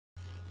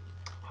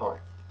Hi.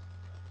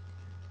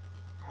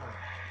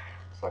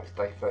 So it's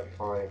day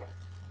 35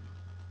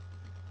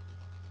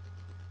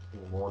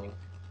 in the morning.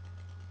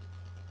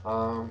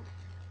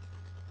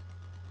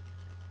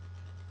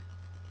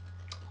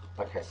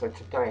 Okay, so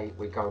today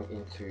we're going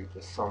into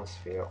the sun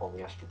sphere on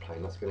the astral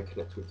plane. That's going to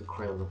connect with the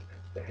crown of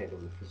the head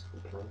on the physical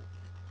plane.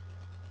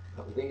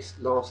 These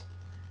last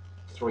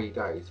 3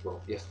 days,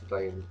 well,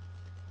 yesterday and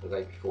the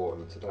day before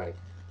and today,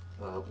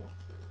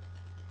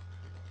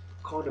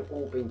 kind of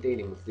all been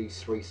dealing with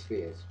these 3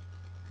 spheres,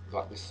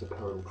 like this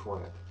supernal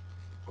triad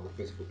on the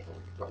physical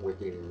plane, but we're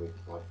dealing with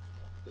like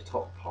the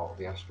top part of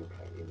the astral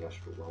plane in the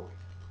astral world,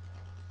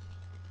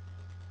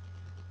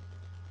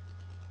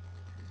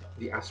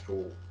 the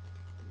astral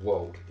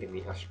world in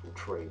the astral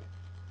tree.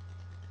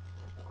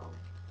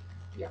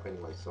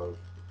 Anyway, so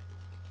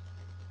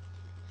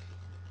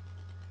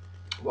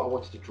what I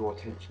wanted to draw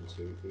attention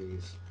to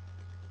is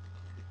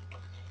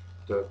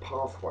the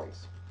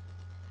pathways.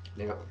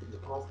 Now, the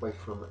pathway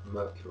from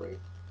Mercury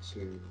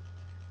to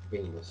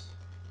Venus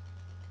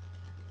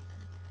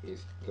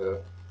is the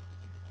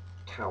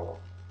tower,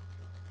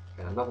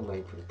 and another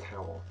name for the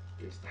tower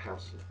is the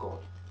house of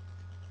God,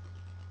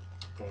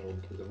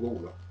 and the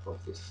ruler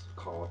of this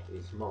card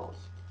is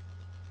Mars.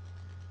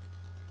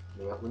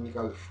 Now, when you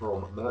go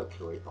from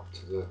Mercury up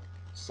to the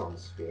sun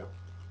sphere,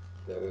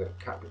 the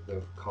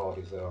card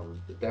is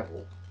the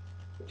Devil,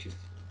 which is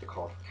the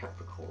card for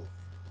Capricorn,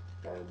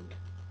 and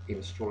in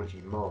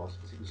astrology Mars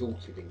is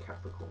exalted in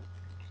Capricorn,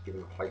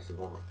 given a place of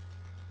honour.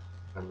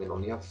 And then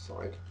on the other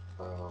side,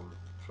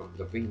 from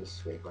the Venus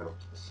sphere going up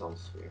to the sun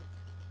sphere,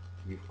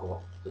 you've got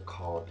the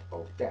card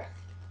of Death,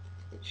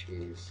 which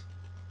is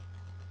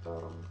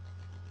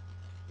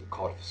the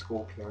card for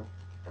Scorpio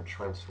and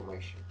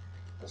transformation.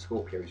 And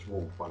Scorpio is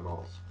ruled by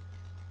Mars.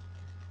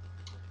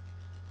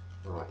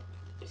 Right,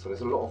 so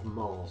there's a lot of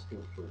Mars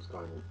influence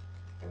going on,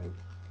 and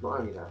not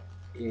only that,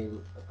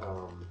 in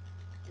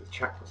the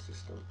chakra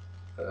system,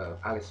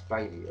 Alice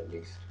Bailey at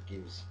least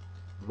gives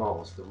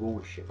Mars the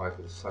rulership over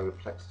the solar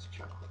plexus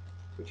chakra,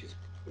 which is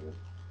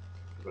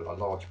a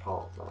large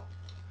part of that.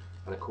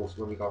 And of course,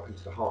 when we go up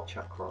into the heart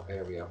chakra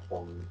area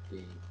on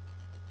the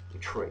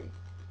tree,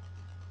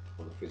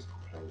 on the physical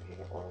plane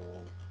here,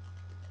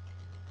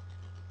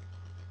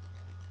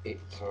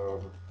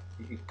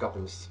 it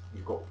governs,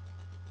 you've got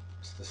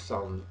the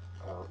Sun,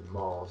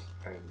 Mars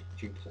and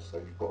Jupiter, so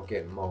you've got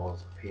again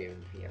Mars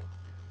appearing here.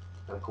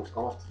 And of course,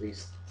 after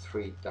these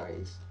 3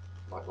 days,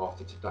 like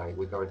after today,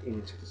 we're going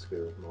into the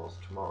sphere of Mars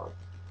tomorrow,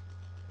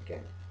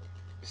 again,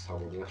 the Sun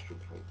on the astral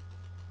plane.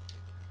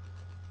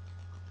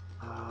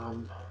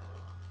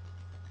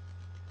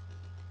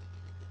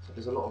 So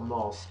there's a lot of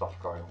Mars stuff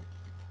going on,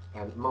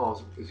 and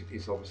Mars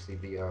is obviously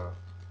the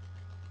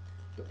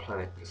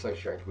planet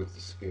associated with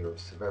the sphere of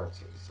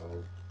severity, so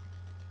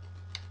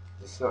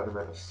there's a certain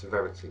amount of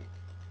severity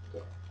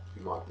that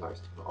you might have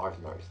noticed, and I've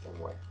noticed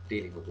anyway,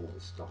 dealing with all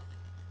this stuff.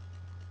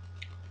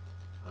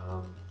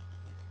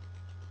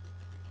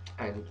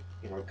 And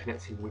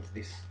connecting with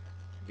this,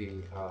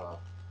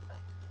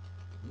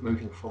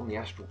 moving from the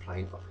astral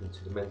plane up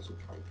into the mental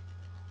plane.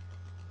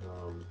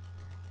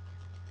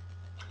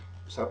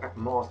 So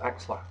Mars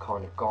acts like a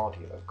kind of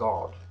guardian, a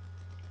guard,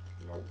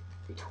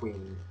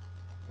 between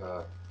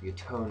the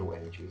eternal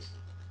energies,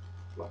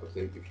 like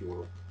if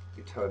you're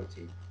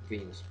eternity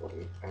Venus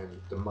body,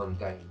 and the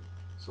mundane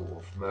sort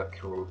of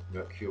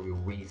mercurial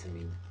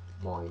reasoning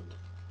mind.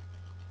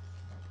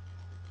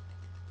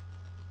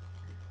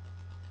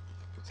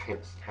 It's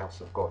hence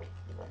house of God.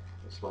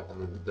 It's like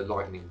the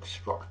lightning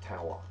struck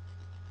tower,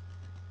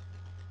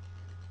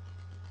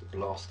 the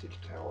blasted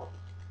tower.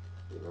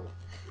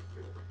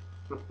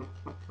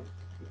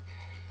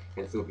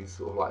 And it's all these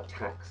sort of like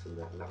attacks and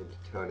that, and having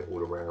to turn it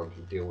all around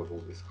and deal with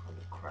all this kind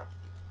of crap.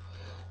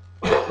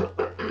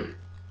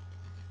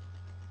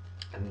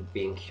 And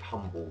being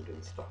humbled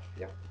and stuff,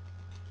 yeah.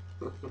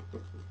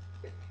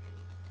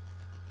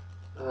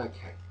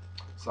 Okay,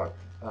 so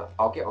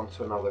I'll get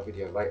onto another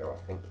video later, I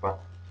think, but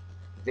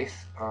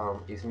this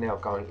is now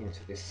going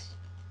into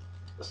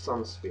the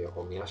sun sphere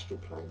on the astral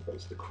plane, but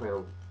it's the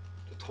crown,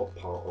 the top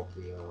part of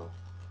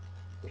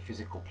the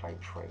physical plane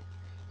tree.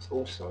 It's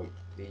also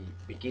the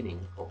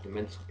beginning of the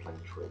mental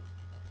plane tree,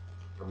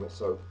 and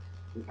so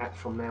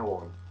from now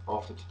on,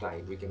 after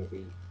today, we're going to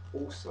be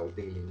also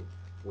dealing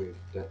with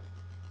the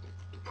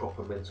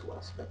proper mental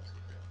aspect.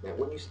 Now,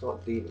 when you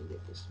start dealing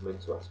with this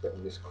mental aspect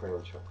and this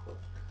crown chakra,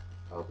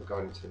 we're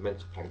going into the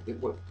mental plane.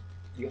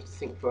 You have to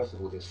think, first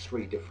of all, there's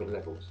 3 different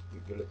levels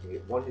you're looking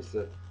at. One is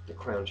the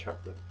crown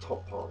chakra, the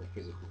top part of the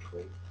physical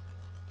tree,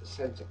 the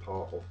centre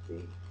part of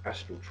the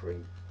astral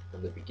tree,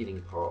 and the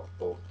beginning part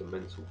of the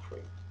mental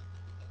tree.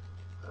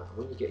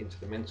 When you get into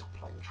the mental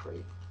plane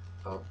tree,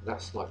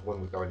 that's like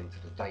when we're going into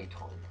the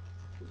daytime.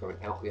 We're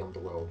going out the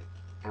underworld,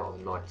 out of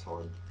the night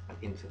time, and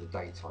into the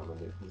daytime,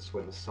 and it's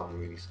when the sun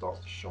really starts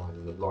to shine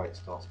and the light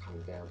starts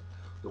coming down.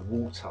 The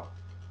water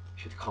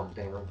should come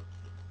down.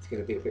 It's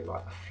going to be a bit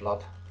like a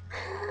flood.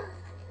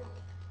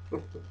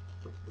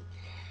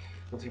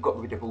 Once we've got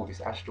rid of all this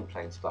astral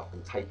plane stuff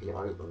and taken it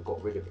over and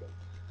got rid of it,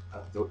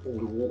 all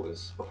the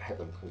waters of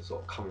heaven can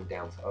sort of coming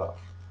down to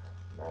earth,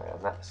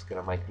 and that's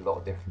going to make a lot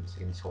of difference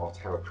into our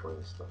territory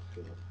and stuff.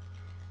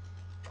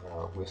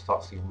 We'll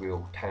start seeing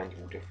real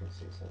tangible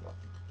differences in that,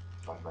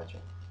 I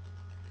imagine.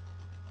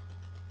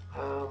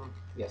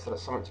 Yeah, so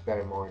that's something to bear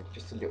in mind.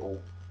 Just a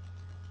little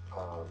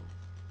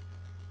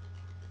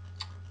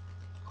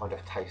kind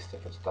of taster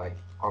for today.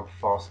 I'm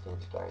fasting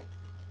today,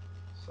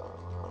 so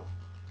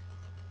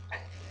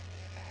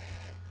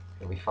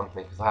it'll be fun for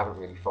me because I haven't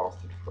really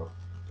fasted for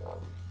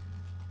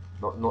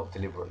not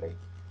deliberately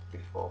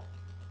before.